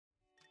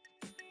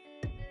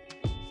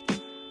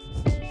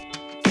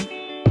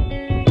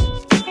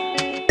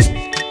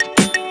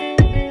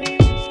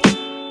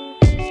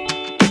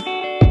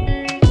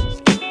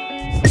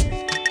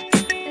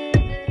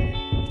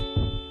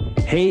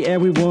Hey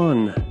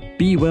everyone,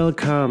 be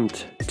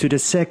welcomed to the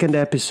second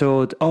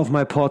episode of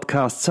my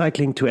podcast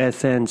Cycling to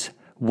Athens.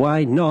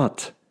 Why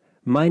not?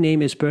 My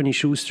name is Bernie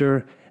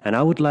Schuster and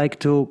I would like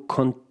to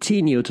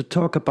continue to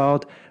talk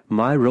about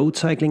my road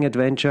cycling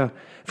adventure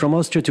from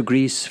Austria to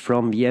Greece,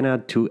 from Vienna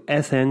to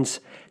Athens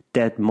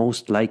that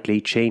most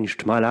likely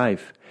changed my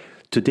life.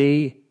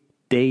 Today,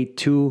 day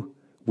 2,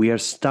 we are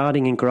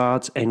starting in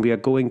Graz and we are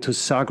going to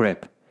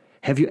Zagreb.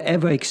 Have you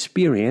ever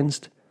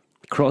experienced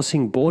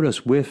crossing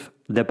borders with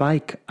the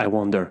bike, I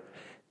wonder?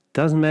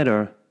 Doesn't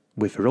matter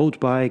with a road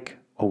bike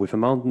or with a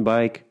mountain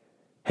bike.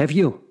 Have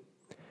you?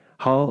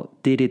 How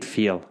did it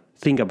feel?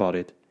 Think about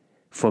it.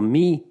 For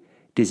me,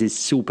 this is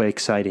super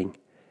exciting.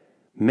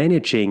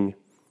 Managing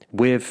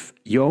with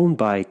your own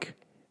bike,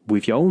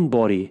 with your own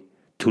body,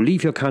 to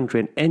leave your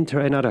country and enter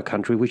another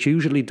country, which you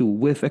usually do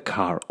with a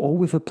car or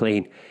with a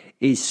plane,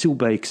 is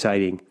super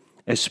exciting.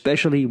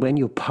 Especially when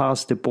you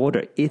pass the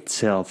border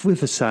itself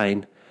with a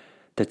sign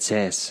that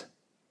says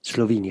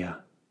Slovenia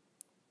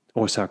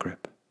or Zagreb.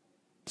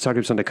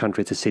 Zagreb's not a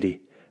country, it's a city,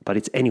 but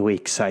it's anyway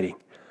exciting.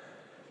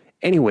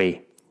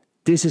 Anyway,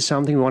 this is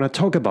something we want to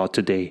talk about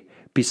today,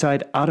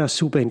 beside other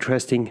super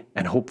interesting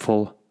and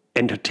hopeful,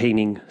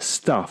 entertaining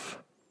stuff.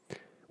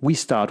 We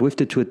start with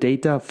the tour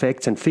data,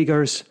 facts and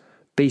figures,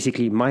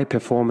 basically my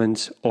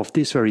performance of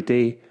this very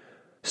day,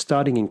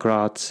 starting in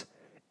Graz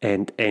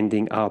and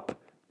ending up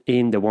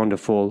in the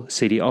wonderful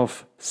city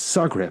of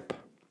Zagreb.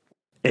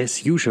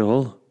 As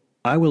usual,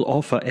 I will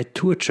offer a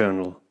tour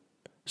journal.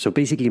 So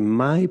basically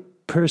my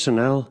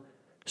personal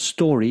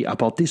story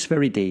about this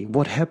very day,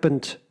 what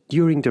happened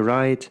during the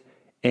ride,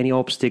 any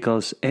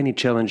obstacles, any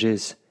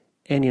challenges,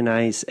 any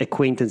nice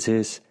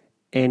acquaintances,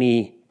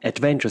 any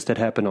adventures that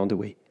happened on the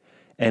way.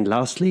 And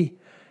lastly,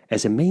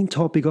 as a main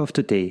topic of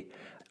today,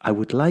 I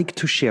would like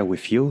to share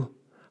with you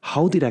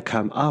how did I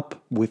come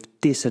up with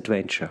this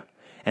adventure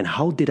and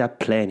how did I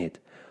plan it.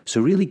 So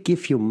really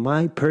give you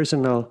my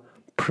personal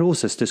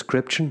process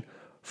description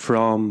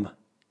from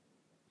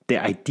the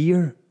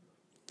idea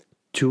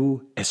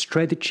to a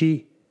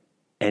strategy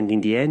and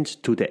in the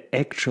end to the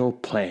actual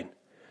plan.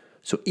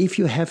 So if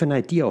you have an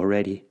idea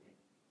already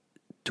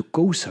to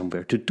go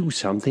somewhere, to do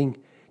something,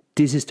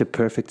 this is the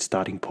perfect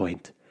starting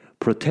point.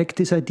 Protect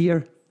this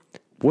idea,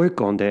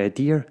 work on the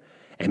idea,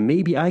 and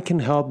maybe I can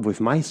help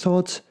with my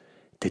thoughts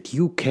that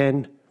you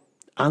can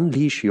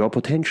unleash your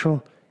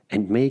potential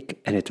and make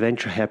an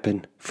adventure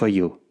happen for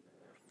you.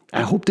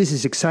 I hope this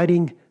is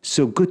exciting.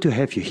 So good to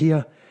have you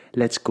here.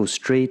 Let's go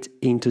straight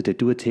into the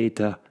tour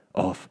data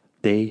of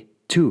day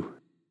 2.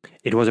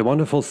 It was a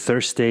wonderful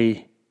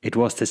Thursday. It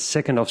was the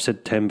 2nd of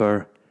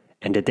September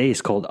and the day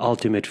is called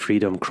Ultimate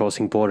Freedom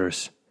Crossing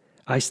Borders.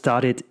 I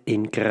started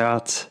in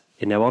Graz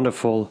in a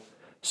wonderful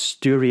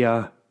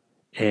Styria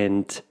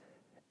and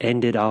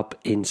ended up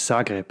in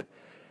Zagreb.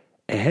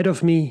 Ahead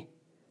of me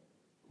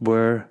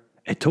were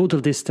a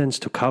total distance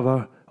to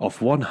cover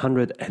of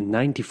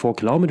 194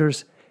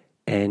 kilometers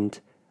and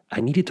I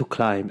needed to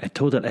climb a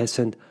total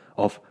ascent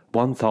of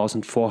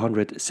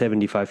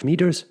 1,475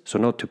 meters, so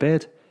not too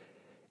bad.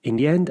 In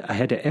the end, I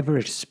had an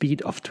average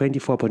speed of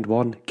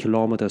 24.1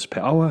 kilometers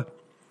per hour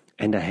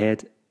and I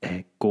had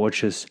a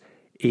gorgeous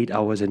 8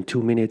 hours and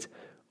 2 minutes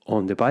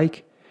on the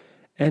bike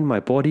and my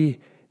body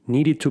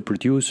needed to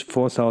produce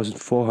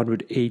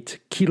 4,408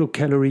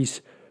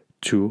 kilocalories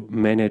to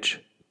manage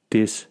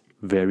this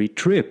very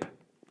trip.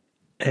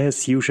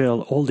 As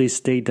usual, all this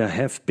data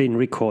have been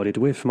recorded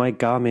with my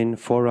Garmin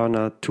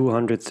Forerunner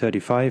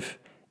 235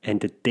 and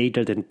the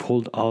data then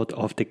pulled out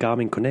of the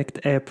Garmin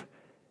Connect app.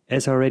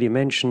 As I already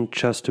mentioned,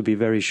 just to be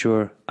very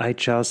sure, I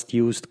just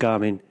used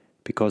Garmin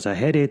because I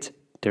had it.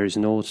 There is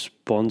no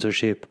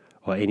sponsorship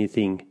or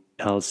anything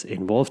else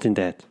involved in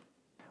that.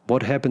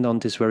 What happened on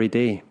this very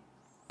day?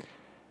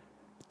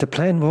 The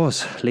plan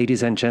was,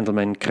 ladies and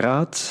gentlemen,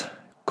 Graz,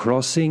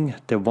 crossing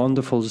the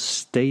wonderful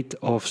state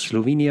of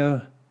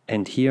Slovenia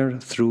and here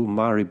through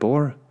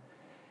Maribor,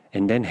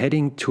 and then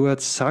heading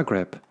towards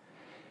Zagreb.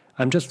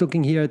 I'm just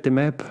looking here at the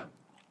map.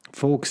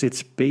 Folks,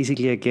 it's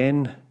basically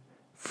again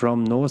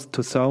from north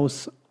to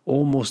south,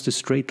 almost a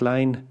straight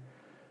line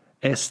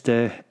as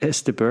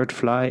the bird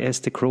fly, as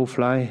the crow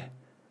fly.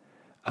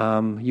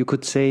 You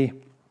could say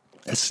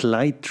a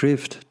slight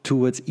drift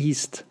towards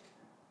east,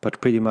 but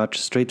pretty much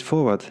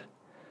straightforward.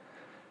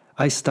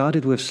 I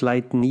started with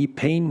slight knee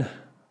pain,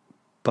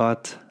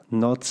 but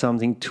not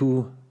something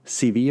too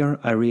severe.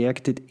 I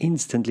reacted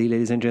instantly,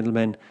 ladies and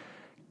gentlemen,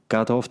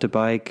 got off the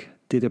bike,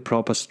 did a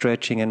proper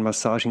stretching and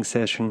massaging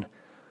session.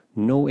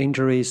 No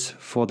injuries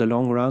for the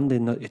long run.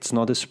 It's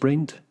not a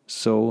sprint.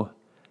 So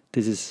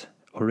this is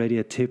already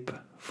a tip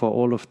for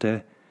all of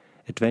the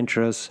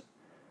adventurers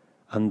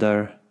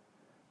under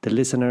the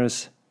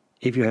listeners.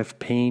 If you have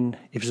pain,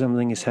 if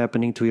something is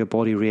happening to your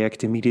body,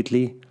 react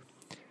immediately.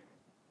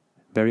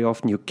 Very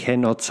often you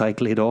cannot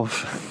cycle it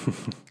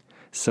off.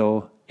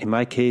 So in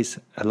my case,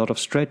 a lot of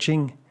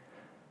stretching,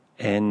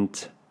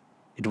 and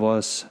it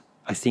was,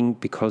 I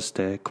think, because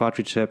the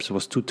quadriceps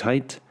was too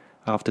tight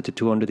after the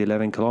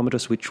 211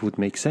 kilometers, which would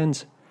make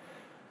sense.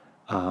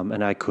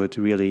 And I could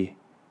really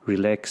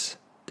relax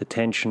the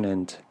tension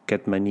and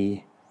get my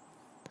knee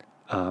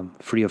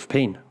free of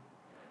pain.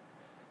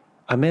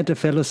 I met a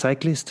fellow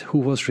cyclist who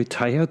was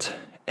retired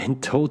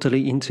and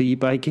totally into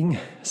e-biking,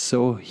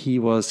 so he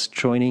was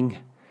joining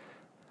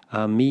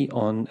me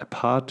on a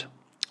part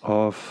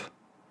of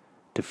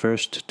the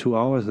first 2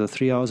 hours or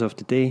 3 hours of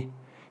the day.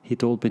 He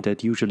told me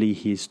that usually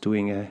he's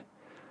doing an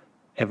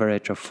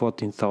average of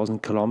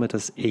 14,000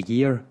 kilometers a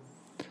year,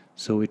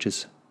 so which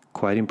is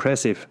quite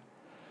impressive.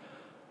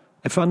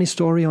 A funny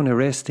story on a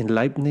rest in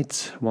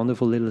Leibniz,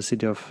 wonderful little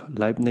city of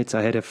Leibniz.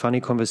 I had a funny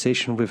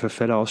conversation with a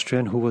fellow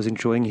Austrian who was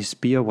enjoying his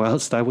beer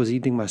whilst I was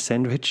eating my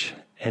sandwich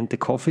and the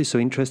coffee. So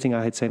interesting,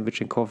 I had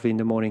sandwich and coffee in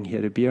the morning, he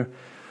had a beer.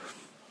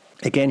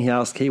 Again, he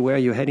asked, hey, where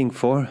are you heading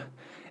for?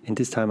 And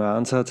this time I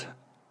answered,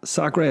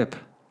 Zagreb.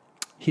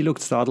 He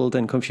looked startled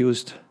and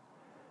confused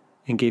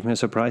and gave me a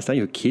surprise. Are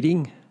you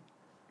kidding?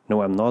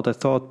 No, I'm not, I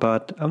thought,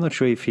 but I'm not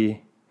sure if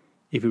he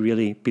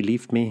really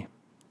believed me.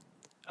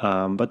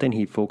 But then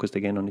he focused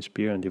again on his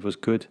beer and it was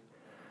good.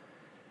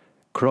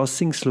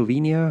 Crossing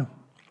Slovenia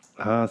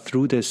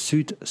through the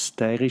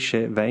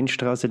Südsteirische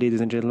Weinstraße,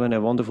 ladies and gentlemen,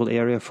 a wonderful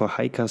area for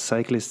hikers,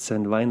 cyclists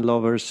and wine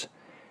lovers,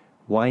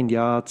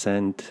 vineyards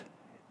and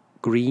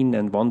green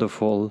and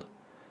wonderful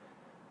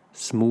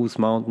smooth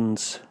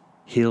mountains,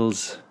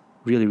 hills,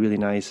 really, really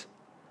nice.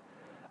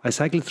 I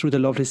cycled through the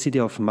lovely city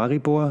of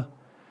Maribor,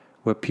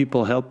 where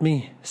people helped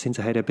me since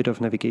I had a bit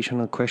of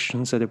navigational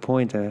questions at a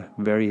point.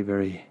 Very,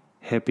 very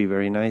happy,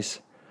 very nice.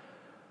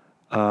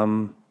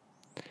 Then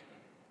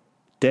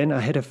I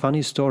had a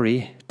funny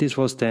story. This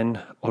was then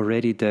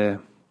already the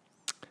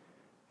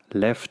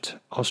left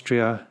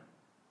Austria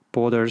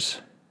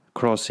borders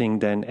crossing,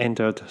 then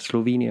entered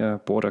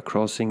Slovenia border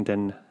crossing,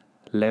 then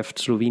left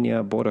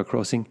Slovenia border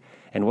crossing,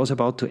 and was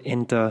about to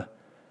enter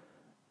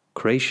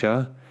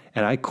Croatia.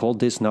 And I called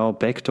this now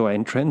backdoor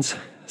entrance.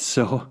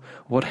 So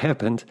what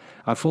happened?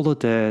 I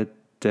followed the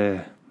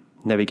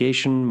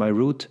navigation, my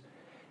route,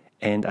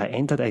 and I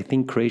entered, I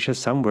think, Croatia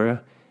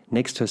somewhere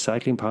next to a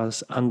cycling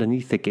path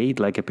underneath the gate,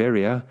 like a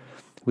barrier,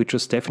 which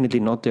was definitely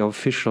not the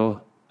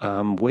official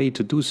way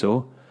to do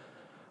so.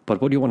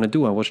 But what do you want to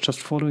do? I was just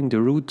following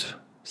the route.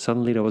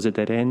 Suddenly there was a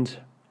dead end.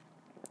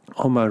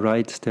 On my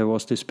right, there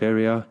was this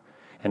barrier.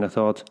 And I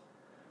thought,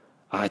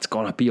 it's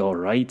going to be all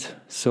right.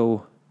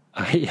 So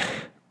I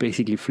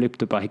basically flipped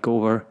the bike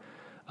over,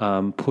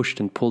 pushed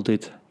and pulled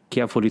it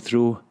carefully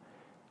through.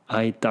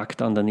 I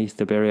ducked underneath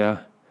the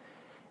barrier.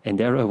 And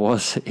there I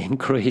was in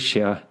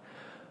Croatia.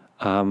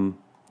 No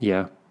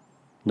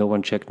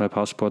one checked my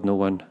passport. No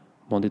one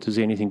wanted to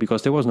say anything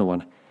because there was no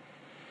one.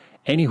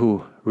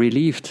 Anywho,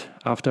 relieved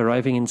after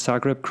arriving in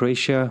Zagreb,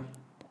 Croatia.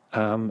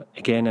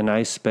 Again, a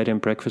nice bed and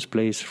breakfast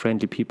place,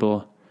 friendly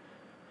people.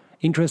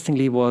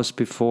 Interestingly, was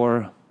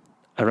before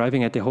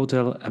arriving at the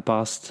hotel, I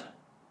passed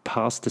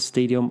the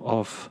stadium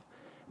of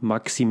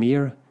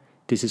Maksimir.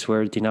 This is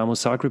where Dinamo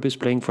Zagreb is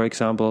playing, for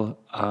example.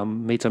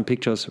 Made some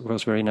pictures,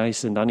 was very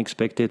nice and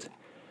unexpected.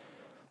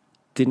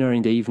 Dinner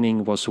in the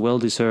evening was well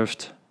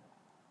deserved.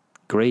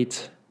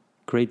 Great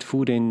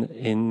food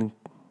in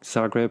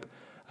Zagreb.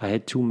 I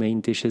had 2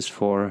 main dishes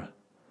for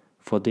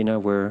dinner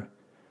where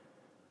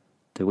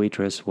the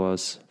waitress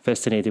was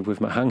fascinated with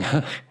my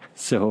hunger.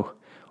 So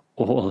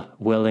all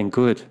well and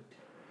good.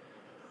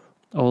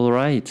 All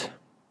right.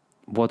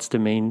 What's the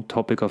main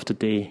topic of the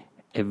day?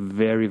 A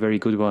very, very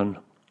good one.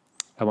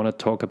 I want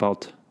to talk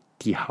about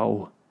the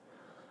how.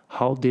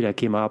 How did I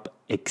come up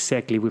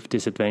exactly with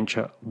this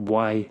adventure?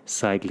 Why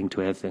cycling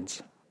to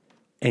Athens?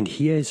 And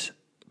here's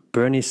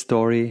Bernie's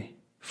story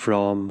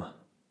from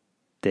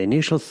the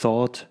initial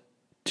thought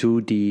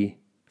to the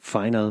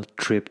final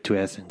trip to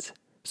Athens.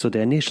 So the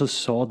initial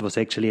thought was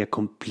actually a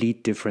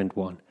complete different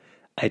one.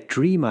 A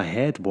dream I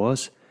had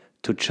was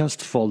to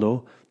just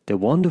follow the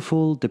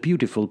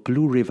beautiful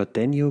Blue River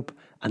Danube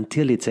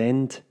until its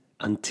end,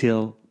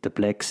 until the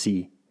Black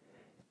Sea.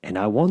 And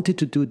I wanted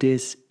to do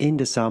this in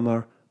the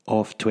summer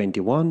of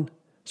 21,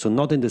 so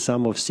not in the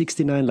summer of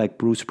 69 like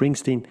Bruce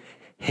Springsteen.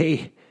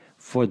 Hey,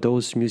 for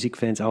those music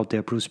fans out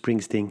there, Bruce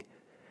Springsteen,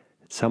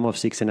 summer of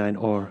 69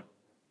 or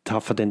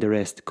Tougher Than the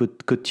Rest,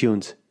 good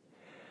tunes.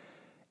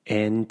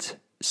 And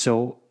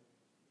so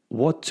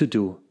what to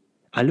do?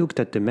 I looked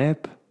at the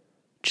map,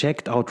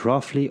 checked out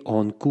roughly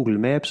on Google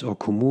Maps or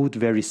Komoot,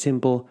 very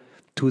simple,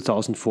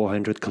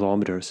 2,400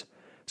 kilometers.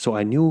 So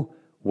I knew,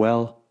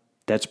 well,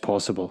 that's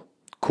possible.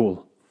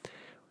 Cool.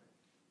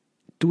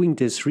 Doing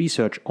this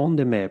research on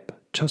the map,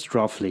 just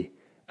roughly,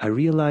 I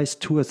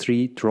realized 2 or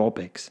 3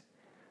 drawbacks.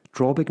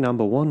 Drawback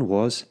number 1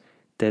 was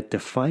that the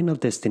final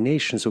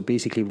destination, so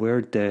basically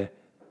where the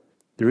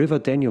river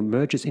Danube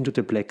merges into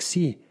the Black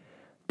Sea,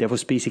 there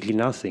was basically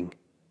nothing.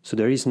 So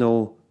there is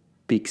no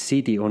big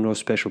city or no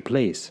special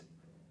place.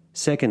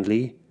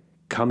 Secondly,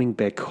 coming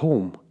back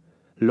home.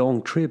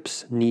 Long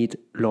trips need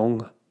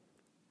long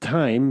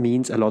time,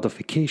 means a lot of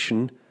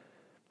vacation.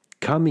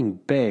 Coming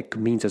back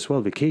means as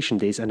well vacation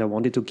days, and I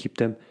wanted to keep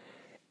them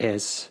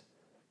as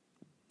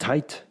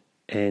tight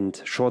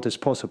and short as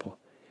possible.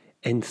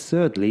 And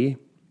thirdly,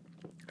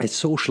 a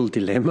social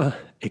dilemma.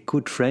 A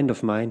good friend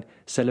of mine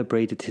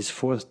celebrated his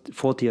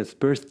 40th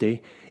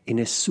birthday in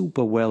a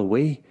super well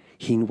way,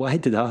 he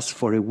invited us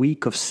for a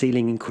week of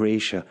sailing in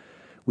Croatia,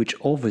 which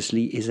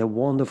obviously is a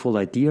wonderful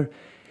idea,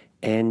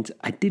 and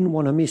I didn't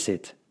want to miss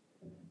it.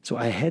 So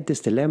I had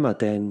this dilemma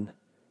then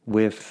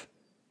with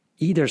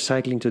either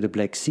cycling to the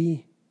Black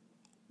Sea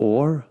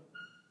or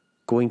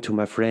going to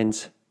my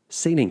friend's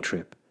sailing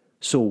trip.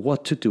 So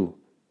what to do?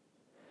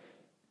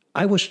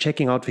 I was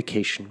checking out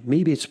vacation.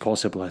 Maybe it's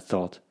possible, I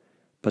thought.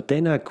 But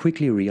then I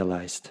quickly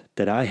realized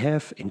that I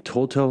have in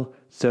total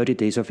 30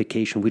 days of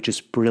vacation, which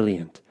is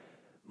brilliant.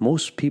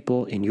 Most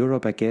people in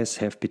Europe, I guess,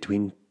 have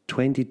between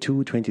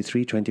 22,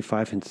 23,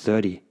 25 and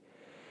 30.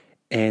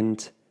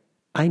 And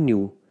I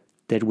knew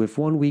that with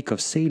 1 week of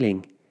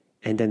sailing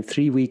and then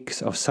 3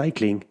 weeks of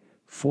cycling,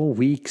 4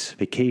 weeks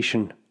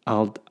vacation,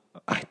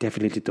 I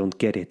definitely don't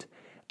get it.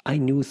 I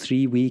knew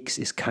 3 weeks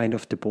is kind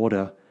of the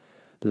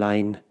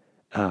borderline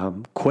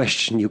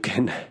question you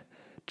can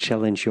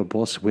challenge your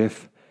boss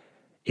with,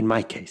 in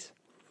my case.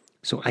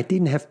 So I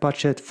didn't have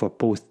budget for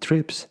both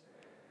trips.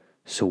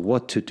 So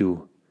what to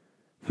do?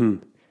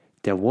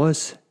 There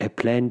was a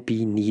plan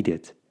B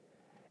needed.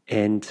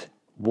 And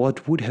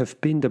what would have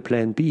been the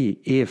plan B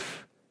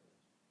if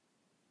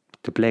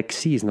the Black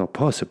Sea is not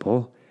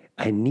possible?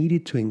 I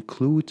needed to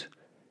include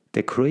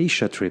the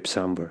Croatia trip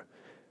somewhere.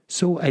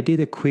 So I did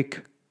a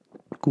quick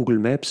Google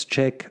Maps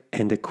check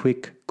and a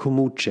quick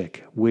Komoot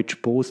check,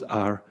 which both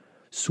are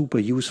super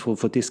useful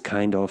for this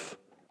kind of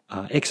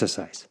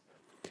exercise.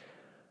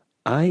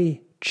 I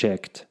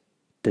checked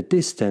the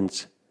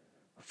distance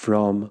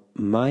from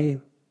my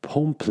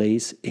home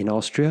place in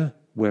Austria,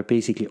 where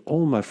basically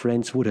all my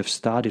friends would have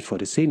started for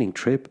the sailing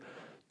trip,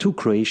 to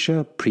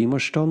Croatia,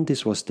 Primošten.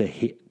 This was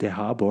the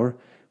harbor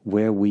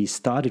where we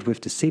started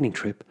with the sailing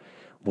trip,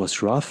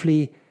 was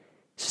roughly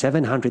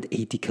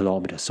 780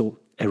 kilometers, so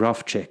a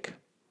rough check.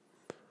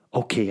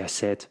 Okay, I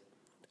said,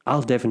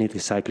 I'll definitely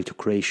cycle to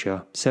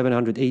Croatia,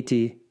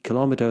 780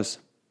 kilometers,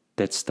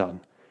 that's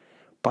done.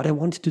 But I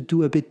wanted to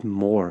do a bit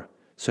more,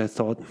 so I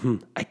thought,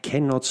 I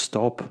cannot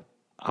stop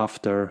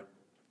after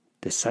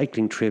the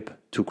cycling trip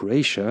to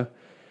Croatia.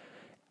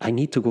 I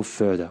need to go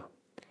further.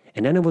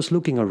 And then I was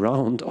looking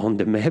around on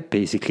the map,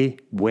 basically,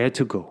 where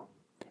to go.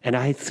 And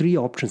I had 3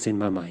 options in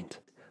my mind.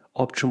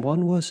 Option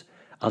 1 was,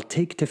 I'll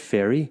take the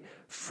ferry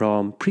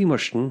from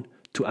Primošten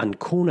to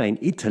Ancona in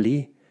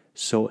Italy,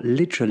 so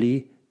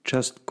literally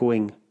just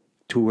going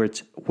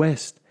towards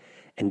west,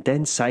 and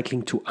then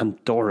cycling to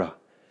Andorra,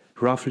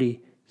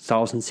 roughly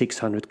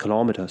 1,600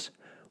 kilometers.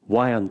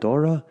 Why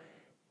Andorra?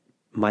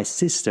 My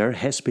sister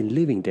has been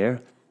living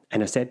there,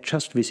 and I said,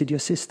 just visit your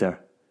sister.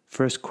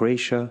 First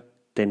Croatia,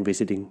 then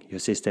visiting your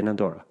sister in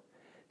Andorra.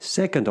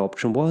 Second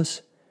option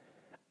was,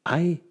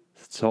 I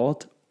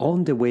thought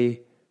on the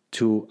way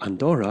to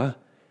Andorra,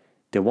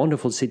 the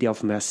wonderful city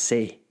of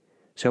Marseille.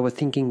 So I was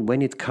thinking,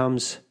 when it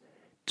comes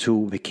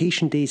to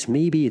vacation days,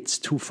 maybe it's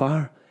too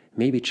far,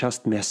 maybe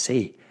just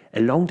Marseille,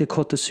 along the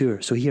Côte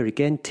d'Azur. So here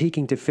again,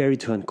 taking the ferry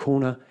to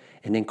Ancona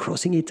and then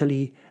crossing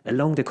Italy,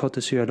 along the Côte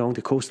d'Azur, along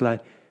the coastline,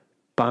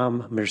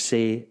 bam,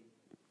 Marseille,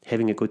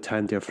 having a good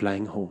time there,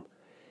 flying home.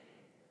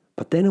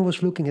 But then I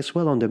was looking as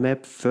well on the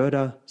map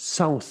further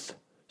south,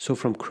 so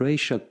from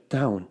Croatia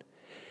down.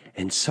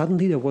 And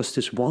suddenly there was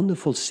this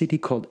wonderful city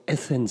called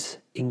Athens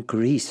in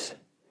Greece.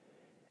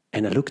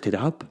 And I looked it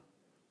up,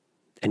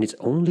 and it's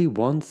only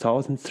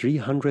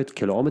 1,300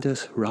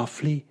 kilometers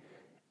roughly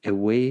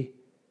away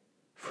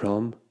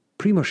from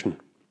Primošten.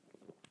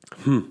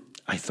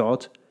 I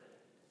thought,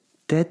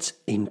 that's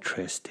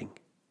interesting.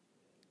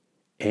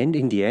 And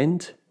in the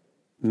end,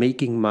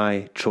 making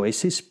my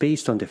choices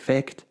based on the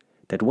fact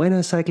that when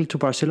I cycled to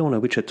Barcelona,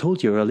 which I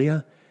told you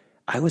earlier,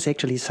 I was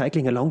actually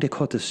cycling along the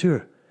Côte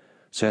d'Azur.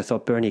 So I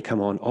thought, Bernie,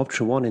 come on,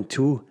 option 1 and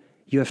 2,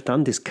 you have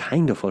done this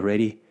kind of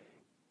already.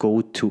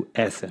 Go to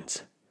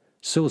Athens.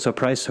 So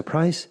surprise,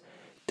 surprise,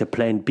 the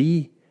plan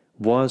B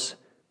was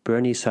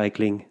Bernie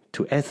cycling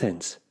to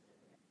Athens.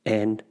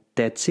 And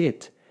that's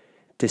it.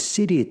 The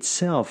city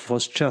itself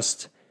was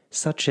just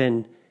such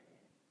an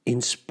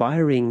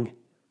inspiring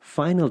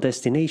final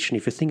destination.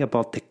 If you think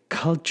about the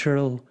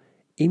cultural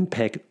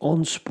impact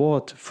on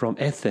sport from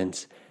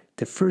Athens,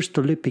 the first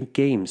Olympic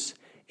Games,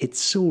 it's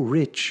so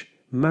rich,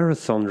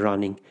 marathon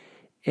running,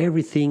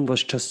 everything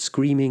was just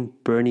screaming,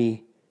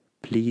 Bernie,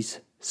 please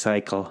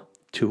cycle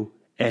to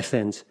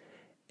Athens.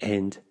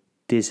 And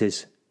this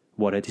is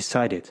what I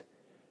decided.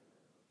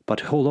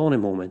 But hold on a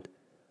moment.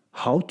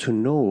 How to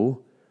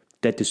know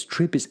that this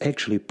trip is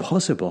actually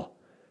possible?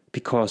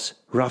 Because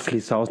roughly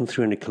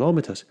 1,300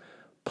 kilometers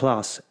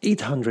plus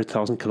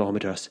 800,000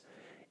 kilometers,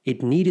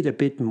 it needed a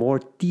bit more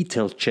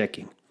detailed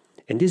checking.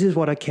 And this is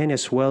what I can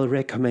as well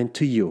recommend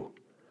to you.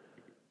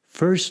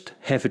 First,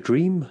 have a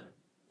dream.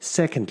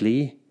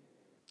 Secondly,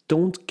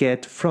 don't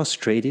get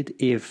frustrated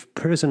if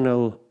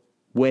personal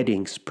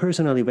weddings,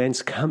 personal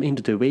events come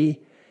into the way.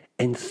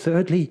 And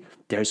thirdly,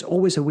 there's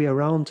always a way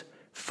around.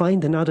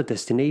 Find another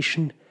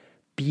destination,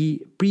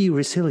 be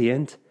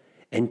resilient,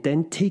 and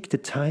then take the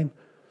time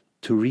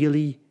to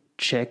really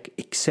check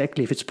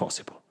exactly if it's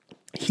possible.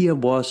 Here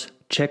was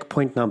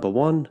checkpoint number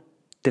 1,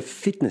 the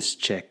fitness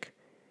check.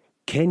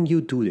 Can you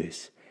do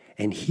this?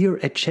 And here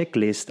a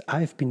checklist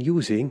I've been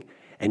using,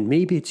 and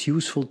maybe it's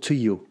useful to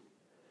you.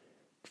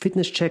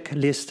 Fitness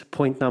checklist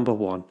point number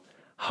 1.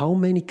 How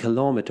many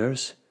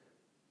kilometers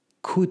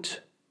could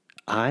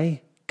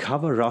I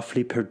cover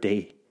roughly per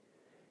day?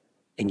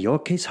 In your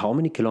case, how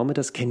many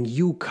kilometers can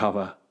you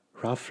cover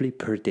roughly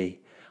per day?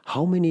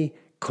 How many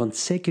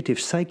consecutive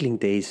cycling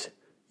days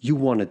you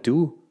want to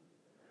do?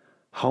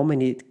 How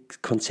many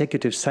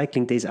consecutive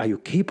cycling days are you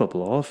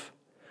capable of?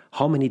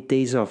 How many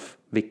days of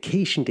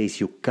vacation days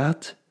you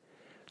got?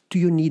 Do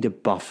you need a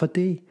buffer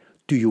day?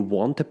 Do you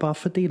want a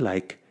buffer day,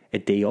 like a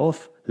day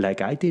off, like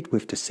I did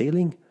with the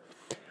sailing?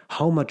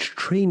 How much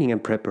training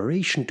and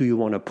preparation do you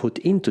want to put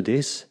into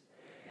this?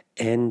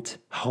 And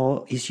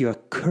how is your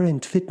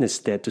current fitness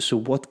status? So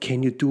what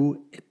can you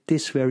do at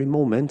this very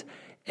moment?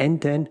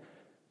 And then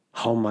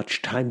how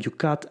much time you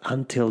got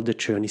until the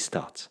journey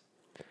starts.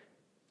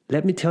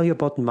 Let me tell you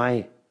about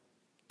my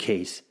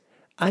case.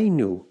 I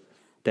knew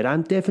that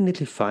I'm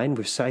definitely fine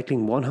with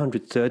cycling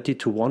 130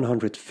 to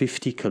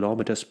 150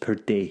 kilometers per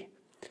day.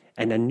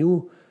 And I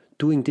knew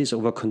doing this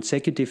over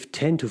consecutive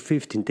 10 to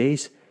 15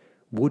 days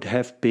would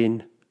have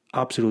been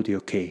absolutely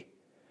okay.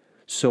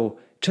 So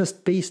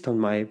just based on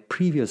my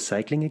previous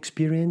cycling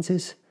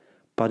experiences,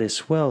 but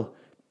as well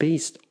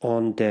based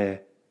on the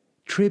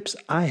trips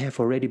I have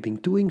already been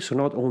doing, so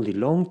not only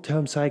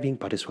long-term cycling,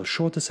 but as well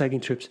shorter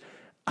cycling trips,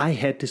 I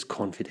had this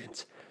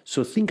confidence.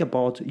 So think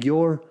about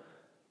your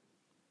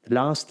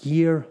last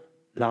year,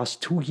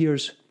 last 2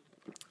 years,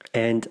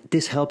 and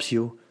this helps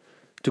you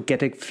to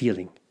get a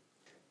feeling.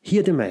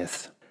 Here the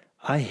math.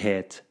 I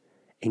had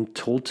in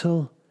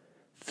total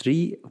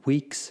 3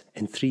 weeks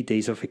and 3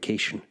 days of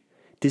vacation.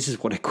 This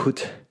is what I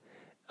could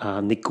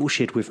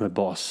negotiate with my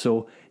boss.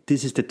 So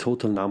this is the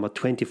total number,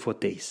 24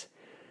 days.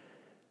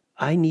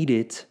 I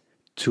needed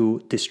to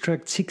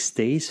distract 6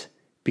 days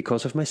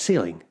because of my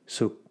sailing.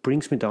 So it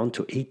brings me down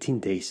to 18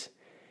 days.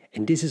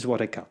 And this is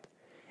what I got.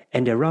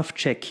 And a rough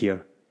check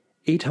here,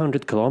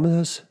 800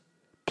 kilometers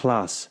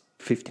plus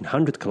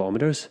 1500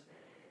 kilometers,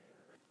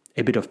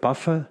 a bit of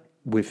buffer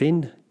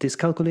within this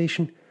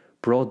calculation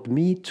brought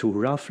me to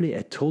roughly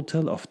a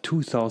total of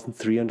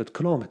 2,300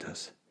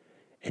 kilometers.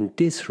 And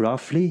this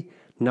roughly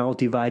now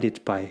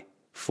divided by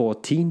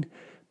 14,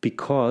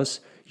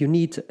 because you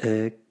need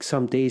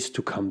some days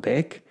to come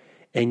back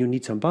and you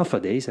need some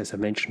buffer days, as I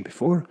mentioned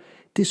before.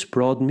 This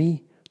brought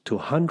me to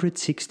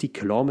 160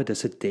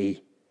 kilometers a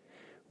day,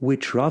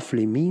 which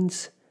roughly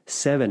means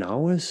 7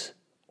 hours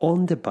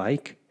on the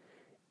bike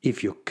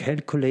if you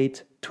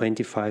calculate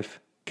 25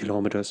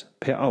 kilometers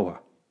per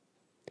hour.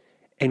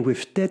 And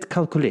with that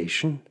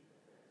calculation,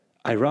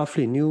 I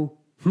roughly knew,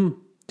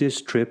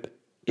 this trip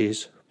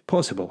is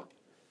possible.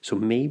 So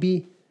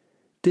maybe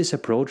this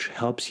approach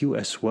helps you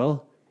as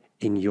well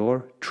in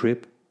your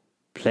trip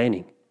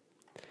planning.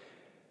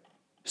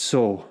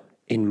 So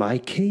in my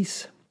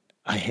case,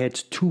 I had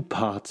 2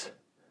 parts.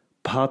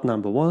 Part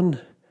number 1,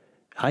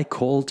 I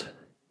called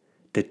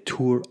the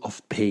Tour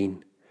of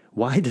Pain.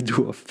 Why the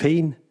Tour of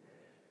Pain?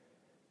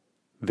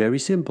 Very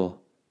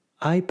simple.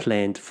 I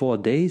planned 4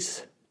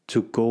 days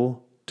to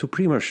go to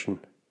Primorschen,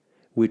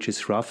 which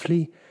is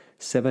roughly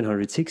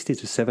 760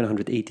 to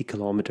 780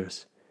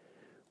 kilometers,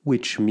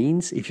 which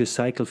means if you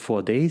cycle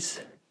 4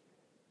 days,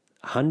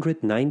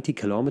 190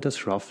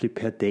 kilometers roughly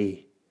per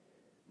day.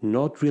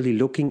 Not really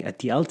looking at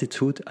the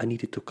altitude I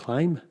needed to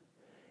climb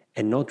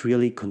and not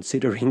really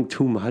considering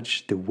too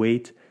much the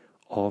weight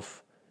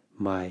of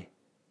my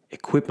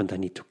equipment I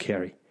need to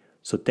carry.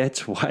 So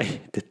that's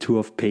why the Tour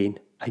of Pain.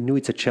 I knew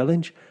it's a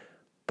challenge,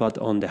 but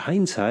on the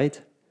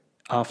hindsight,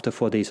 after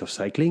 4 days of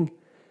cycling,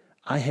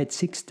 I had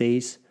 6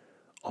 days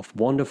of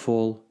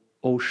wonderful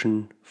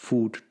ocean,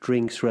 food,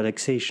 drinks,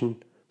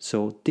 relaxation.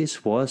 So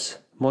this was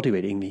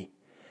motivating me.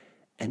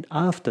 And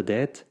after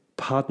that,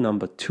 part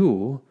number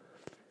 2,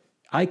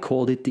 I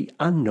called it the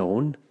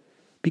unknown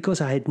because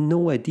I had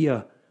no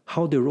idea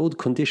how the road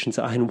conditions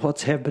are and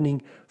what's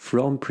happening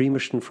from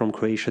Primorschen, from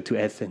Croatia to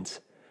Athens.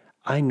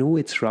 I knew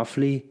it's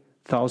roughly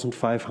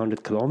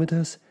 1,500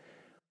 kilometers,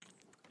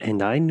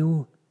 and I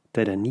knew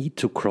that I need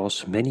to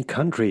cross many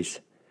countries.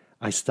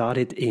 I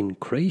started in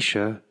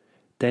Croatia,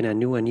 then I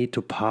knew I need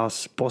to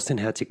pass Bosnia and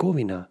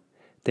Herzegovina,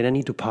 then I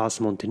need to pass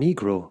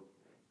Montenegro,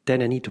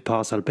 then I need to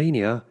pass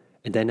Albania,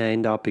 and then I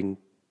end up in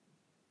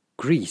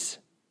Greece,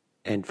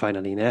 and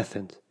finally in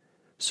Athens.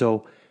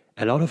 So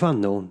a lot of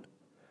unknown.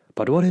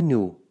 But what I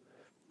knew,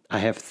 I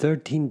have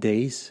 13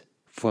 days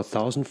for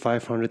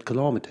 1,500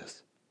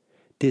 kilometers.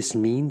 This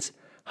means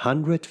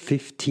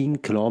 115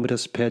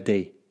 kilometers per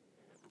day.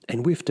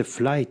 And with the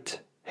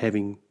flight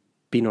having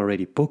been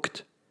already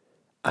booked,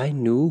 I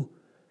knew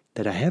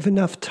that I have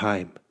enough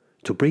time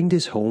to bring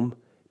this home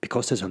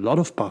because there's a lot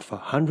of buffer.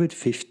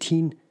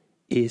 115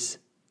 is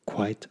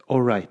quite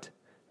alright.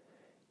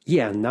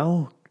 Yeah,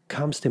 now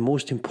comes the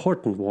most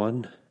important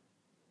one,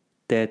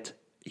 that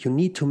you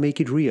need to make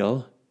it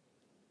real.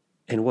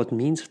 And what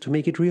means to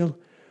make it real?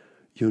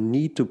 You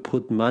need to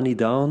put money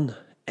down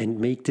and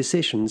make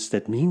decisions.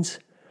 That means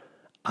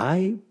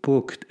I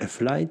booked a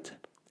flight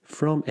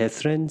from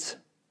Athens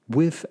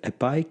with a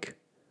bike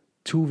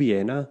to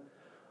Vienna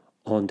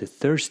on the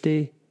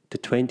Thursday, the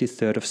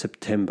 23rd of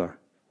September.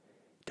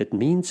 That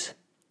means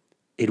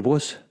it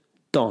was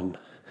done.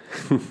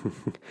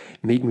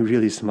 Made me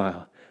really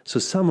smile. So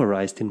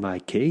summarized in my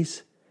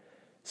case,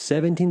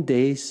 17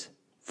 days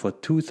for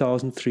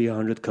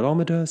 2,300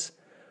 kilometers,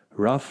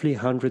 roughly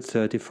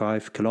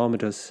 135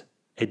 kilometers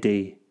a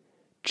day.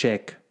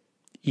 Check.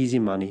 Easy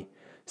money.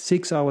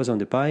 6 hours on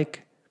the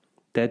bike.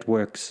 That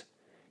works.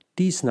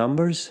 These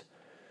numbers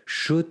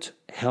should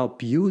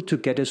help you to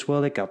get as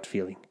well a gut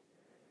feeling.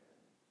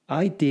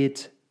 I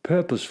did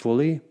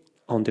purposefully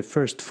on the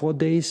first 4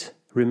 days.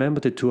 Remember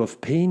the Tour of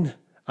Pain?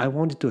 I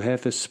wanted to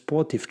have a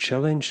sportive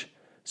challenge,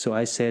 so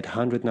I said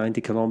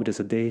 190 kilometers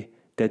a day.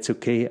 That's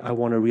okay. I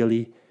want to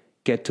really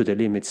get to the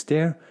limits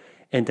there.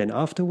 And then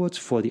afterwards,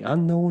 for the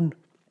unknown,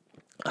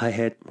 I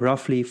had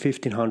roughly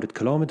 1,500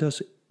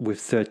 kilometers with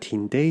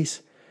 13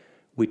 days,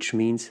 which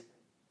means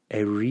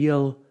a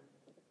real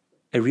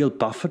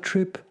buffer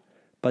trip,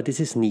 but this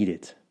is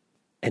needed.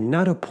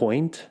 Another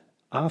point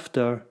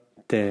after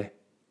the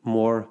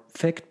more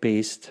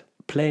fact-based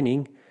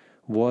planning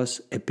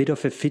was a bit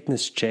of a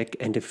fitness check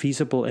and a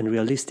feasible and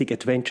realistic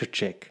adventure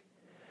check.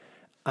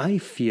 I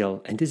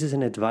feel, and this is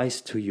an advice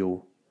to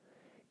you,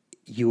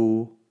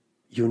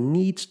 you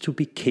need to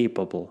be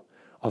capable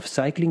of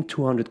cycling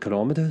 200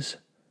 kilometers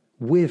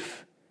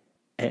with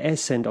an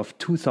ascent of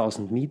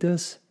 2,000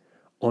 meters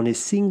on a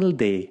single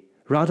day,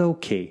 rather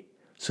okay.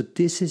 So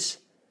this is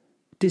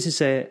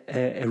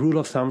a rule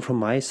of thumb from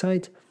my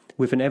side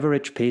with an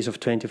average pace of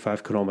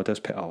 25 kilometers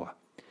per hour.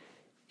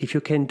 If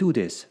you can do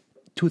this,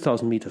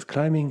 2,000 meters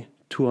climbing,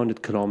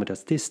 200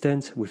 kilometers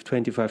distance with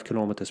 25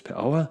 kilometers per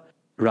hour,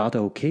 rather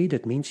okay.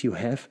 That means you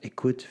have a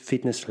good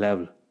fitness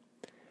level.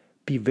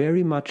 Be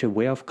very much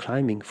aware of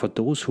climbing for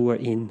those who are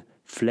in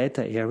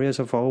flatter areas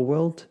of our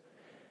world.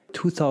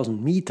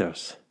 2,000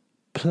 meters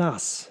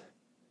plus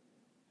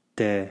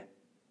the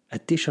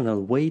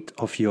additional weight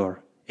of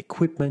your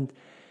equipment,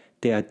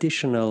 the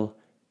additional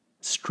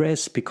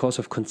stress because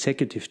of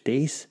consecutive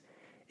days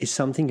is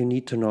something you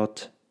need to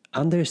not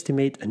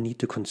underestimate and need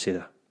to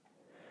consider.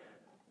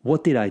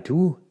 What did I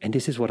do? And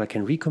this is what I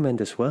can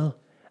recommend as well.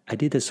 I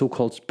did a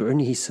so-called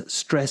Bernie's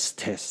stress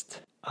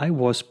test. I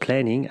was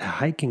planning a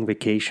hiking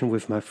vacation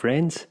with my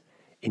friends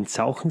in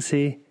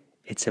Sauchensee.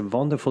 It's a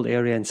wonderful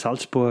area in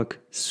Salzburg,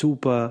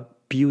 super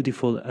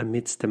beautiful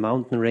amidst the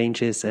mountain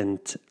ranges and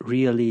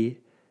really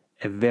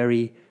a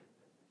very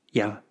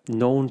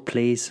known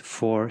place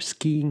for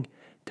skiing.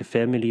 The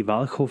family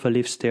Walchhofer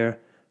lives there.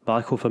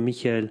 Walchhofer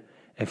Michael,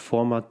 a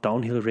former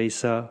downhill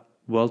racer,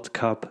 World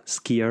Cup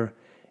skier,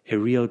 a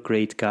real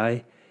great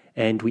guy,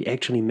 and we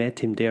actually met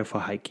him there for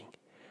hiking.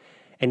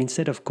 And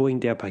instead of going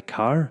there by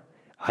car,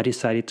 I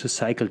decided to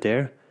cycle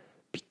there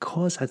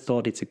because I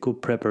thought it's a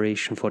good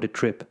preparation for the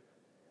trip.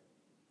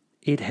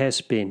 It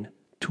has been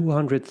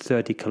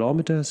 230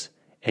 kilometers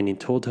and in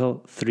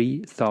total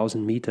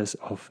 3,000 meters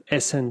of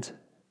ascent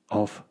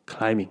of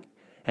climbing.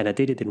 And I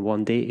did it in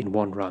one day, in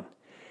one run.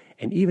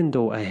 And even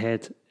though I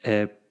had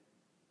a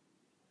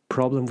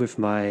problem with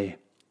my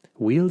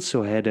wheels,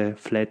 so I had a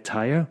flat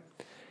tire,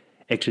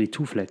 actually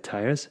 2 flat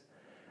tires,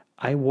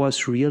 I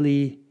was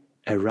really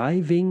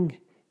arriving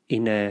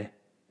in a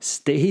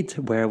state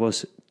where I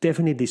was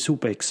definitely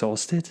super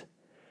exhausted,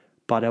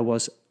 but I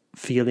was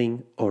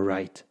feeling all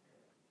right.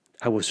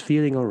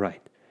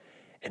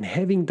 And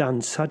having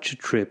done such a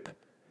trip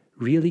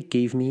really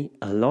gave me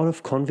a lot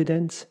of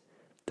confidence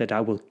that I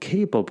will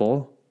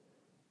capable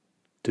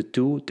to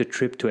do the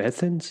trip to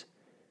Athens,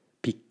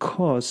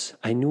 because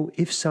I knew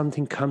if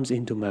something comes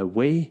into my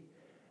way,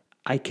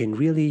 I can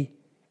really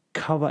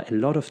cover a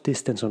lot of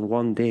distance on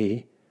one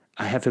day.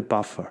 I have a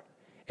buffer,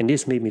 and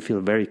this made me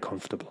feel very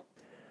comfortable.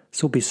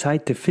 So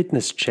beside the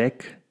fitness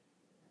check,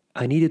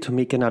 I needed to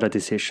make another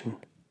decision.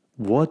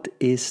 What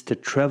is the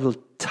travel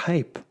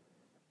type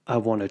I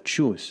want to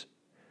choose?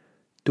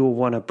 Do I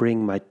want to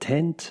bring my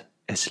tent,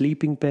 a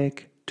sleeping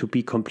bag to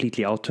be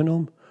completely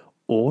autonomous,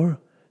 or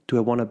do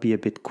I want to be a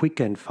bit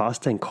quicker and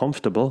faster and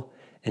comfortable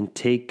and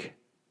take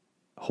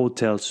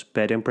hotels,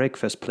 bed and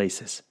breakfast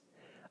places?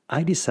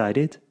 I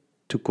decided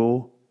to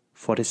go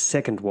for the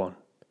second one.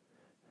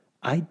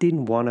 I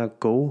didn't want to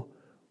go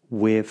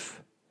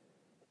with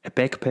a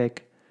backpack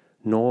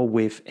nor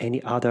with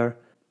any other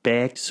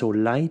bag. So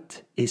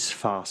light is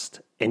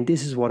fast. And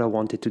this is what I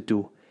wanted to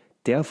do.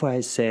 Therefore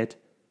I said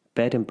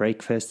bed and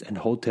breakfast and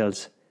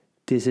hotels.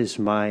 This is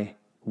my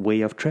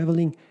way of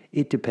traveling.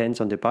 It depends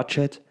on the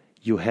budget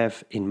you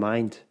have in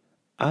mind.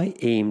 I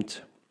aimed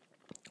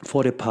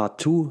for the part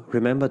 2,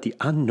 remember the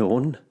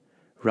unknown,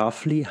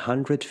 roughly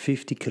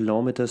 150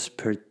 kilometers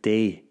per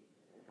day.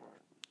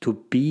 To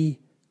be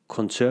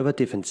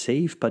conservative and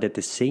safe, but at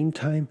the same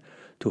time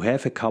to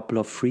have a couple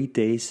of free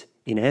days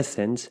in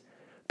Athens,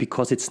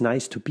 because it's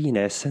nice to be in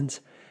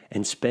Athens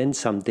and spend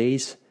some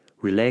days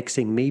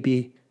relaxing,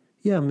 maybe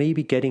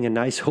getting a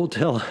nice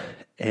hotel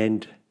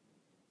and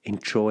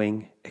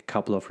enjoying a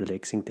couple of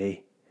relaxing days.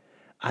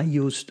 I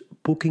used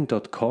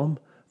booking.com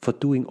for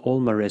doing all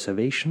my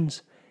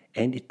reservations,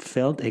 and it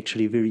felt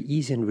actually very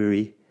easy and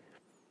very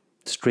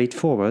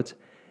straightforward.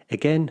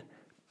 Again,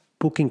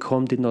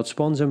 Booking.com did not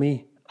sponsor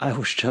me. I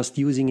was just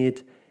using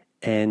it,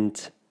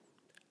 and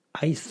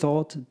I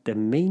thought the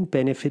main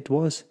benefit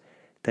was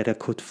that I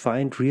could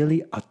find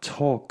really ad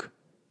hoc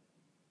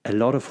a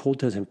lot of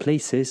hotels and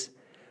places,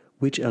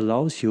 which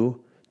allows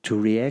you to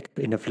react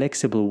in a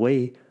flexible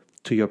way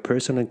to your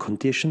personal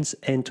conditions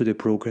and to the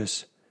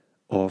progress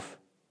of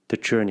the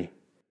journey.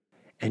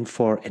 And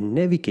for a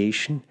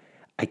navigation,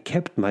 I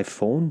kept my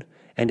phone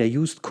and I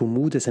used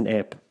Komoot as an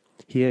app.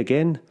 Here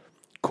again,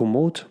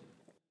 Komoot,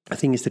 I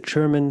think is the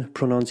German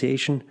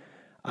pronunciation.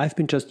 I've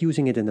been just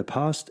using it in the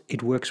past.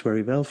 It works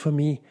very well for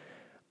me.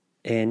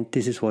 And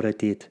this is what I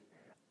did.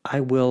 I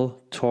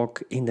will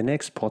talk in the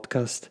next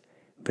podcast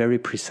very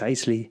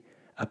precisely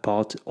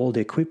about all the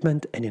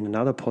equipment, and in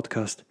another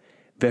podcast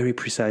very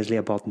precisely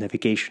about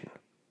navigation.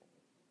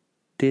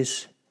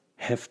 This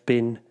have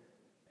been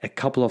a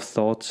couple of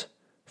thoughts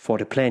for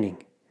the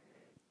planning.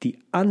 The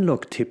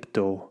unlock tip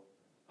though,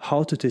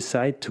 how to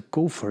decide to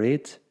go for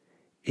it,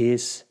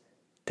 is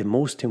the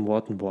most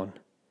important one.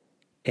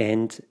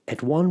 And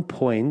at one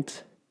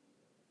point,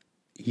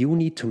 you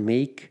need to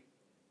make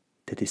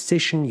the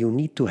decision, you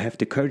need to have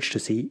the courage to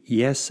say,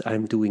 yes,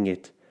 I'm doing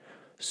it.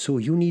 So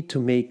you need to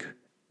make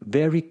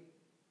very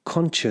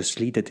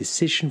consciously the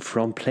decision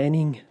from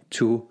planning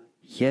to,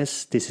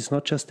 yes, this is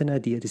not just an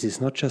idea, this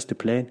is not just a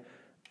plan,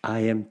 I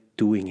am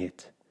doing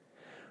it.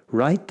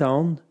 Write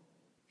down,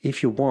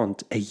 if you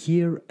want, a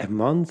year, a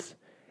month,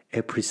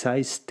 a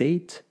precise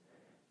date.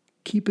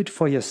 Keep it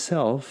for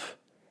yourself,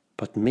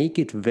 but make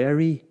it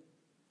very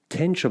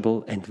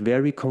tangible and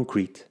very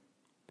concrete.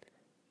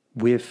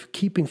 With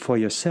keeping for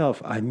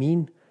yourself, I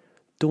mean,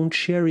 don't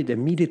share it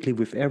immediately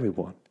with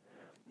everyone.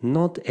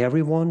 Not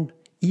everyone,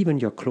 even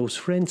your close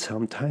friends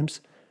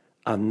sometimes,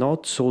 are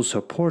not so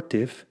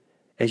supportive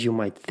as you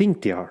might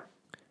think they are.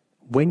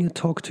 When you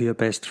talk to your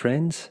best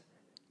friends,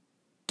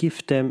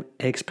 give them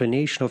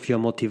explanation of your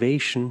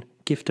motivation,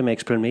 give them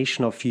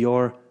explanation of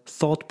your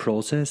thought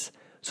process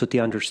so they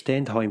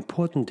understand how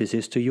important this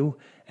is to you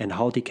and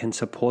how they can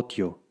support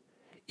you.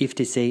 If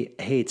they say,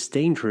 hey, it's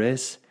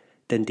dangerous,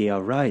 then they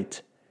are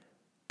right.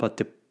 But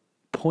the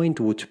point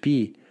would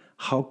be,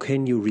 how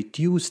can you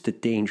reduce the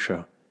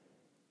danger?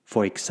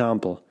 For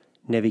example,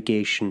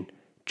 navigation,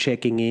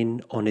 checking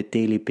in on a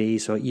daily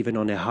basis or even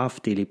on a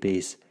half-daily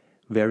basis,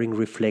 wearing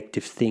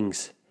reflective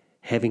things,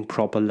 having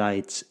proper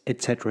lights,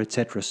 etc.,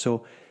 etc.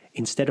 So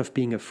instead of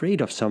being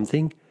afraid of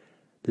something,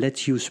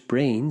 let's use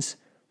brains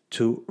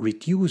to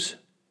reduce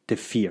the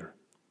fear.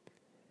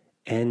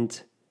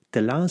 And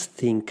the last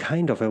thing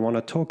I want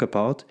to talk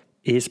about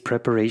is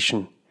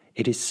preparation.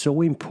 It is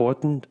so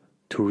important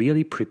to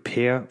really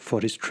prepare for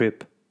this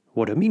trip.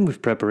 What I mean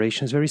with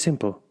preparation is very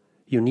simple.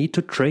 You need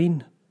to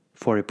train.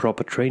 For a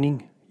proper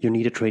training, you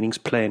need a trainings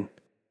plan.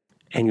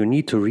 And you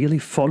need to really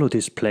follow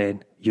this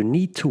plan. You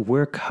need to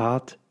work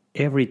hard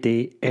every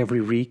day,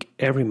 every week,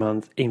 every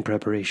month in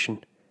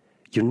preparation.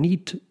 You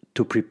need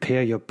to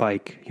prepare your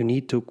bike. You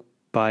need to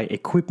buy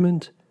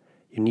equipment.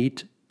 You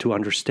need to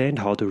understand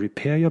how to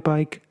repair your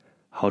bike,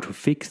 how to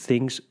fix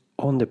things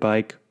on the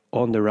bike,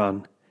 on the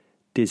run.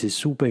 This is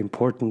super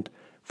important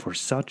for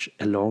such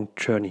a long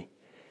journey.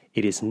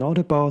 It is not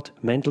about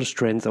mental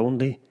strength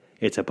only,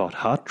 it's about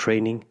hard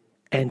training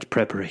and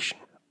preparation.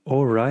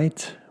 All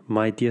right,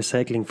 my dear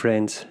cycling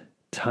friends,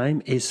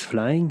 time is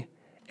flying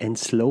and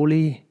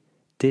slowly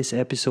this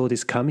episode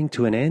is coming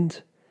to an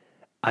end.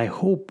 I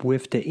hope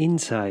with the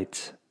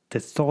insights,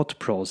 the thought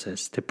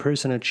process, the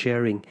personal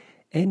sharing,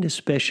 and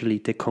especially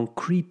the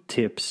concrete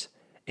tips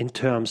in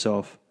terms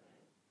of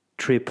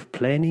trip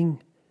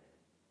planning,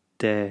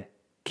 the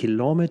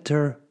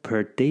kilometer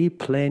per day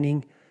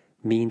planning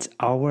means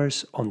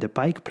hours on the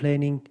bike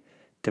planning,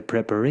 the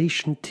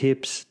preparation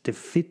tips, the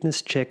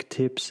fitness check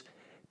tips,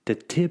 the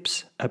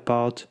tips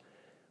about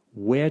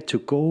where to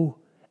go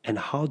and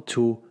how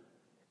to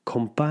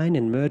combine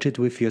and merge it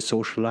with your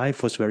social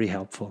life was very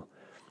helpful.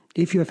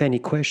 If you have any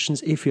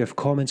questions, if you have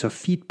comments or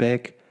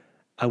feedback,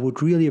 I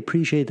would really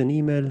appreciate an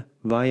email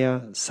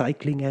via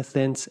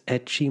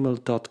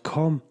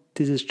cyclingathens@gmail.com.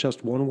 This is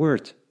just one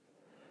word.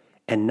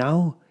 And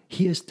now,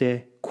 here's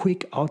the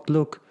quick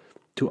outlook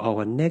to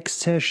our next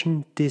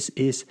session. This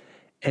is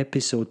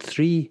episode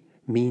 3,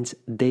 means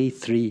day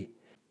 3.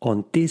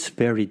 On this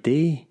very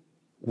day,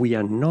 we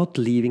are not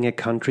leaving a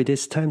country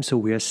this time, so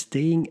we are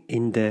staying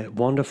in the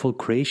wonderful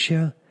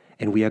Croatia,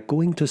 and we are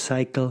going to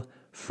cycle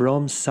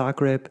from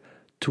Zagreb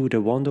to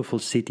the wonderful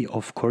city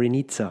of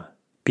Korenica.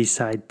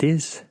 Beside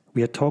this,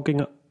 we are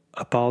talking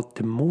about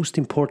the most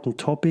important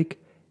topic,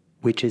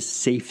 which is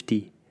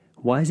safety.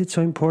 Why is it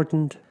so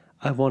important?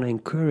 I want to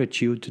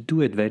encourage you to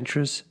do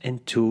adventures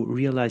and to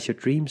realize your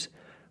dreams,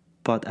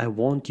 but I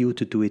want you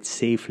to do it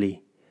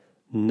safely.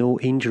 No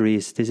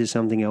injuries. This is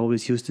something I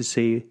always used to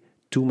say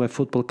to my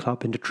football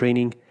club in the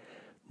training.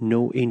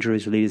 No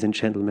injuries, ladies and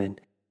gentlemen.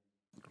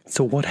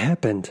 So what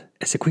happened?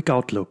 As a quick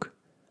outlook,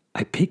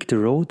 I picked the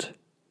road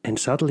and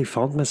suddenly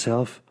found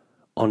myself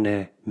on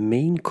a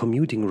main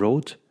commuting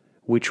road,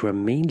 which were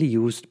mainly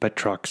used by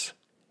trucks.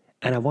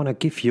 And I want to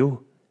give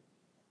you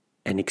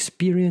an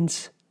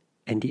experience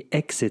and the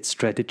exit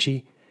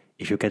strategy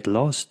if you get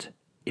lost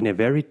in a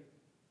very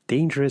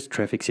dangerous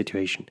traffic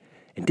situation.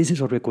 And this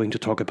is what we're going to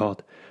talk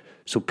about.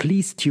 So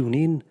please tune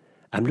in.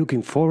 I'm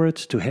looking forward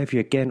to have you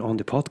again on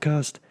the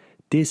podcast.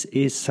 This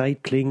is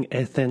Cycling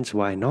Athens,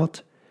 Why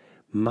Not?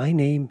 My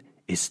name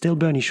is still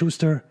Bernie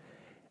Schuster,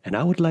 and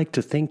I would like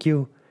to thank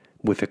you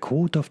with a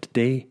quote of the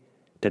day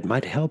that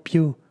might help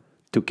you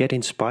to get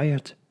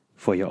inspired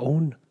for your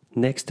own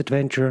next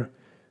adventure,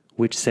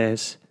 which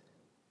says,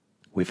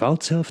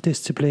 without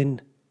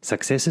self-discipline,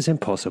 success is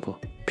impossible,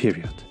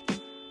 period.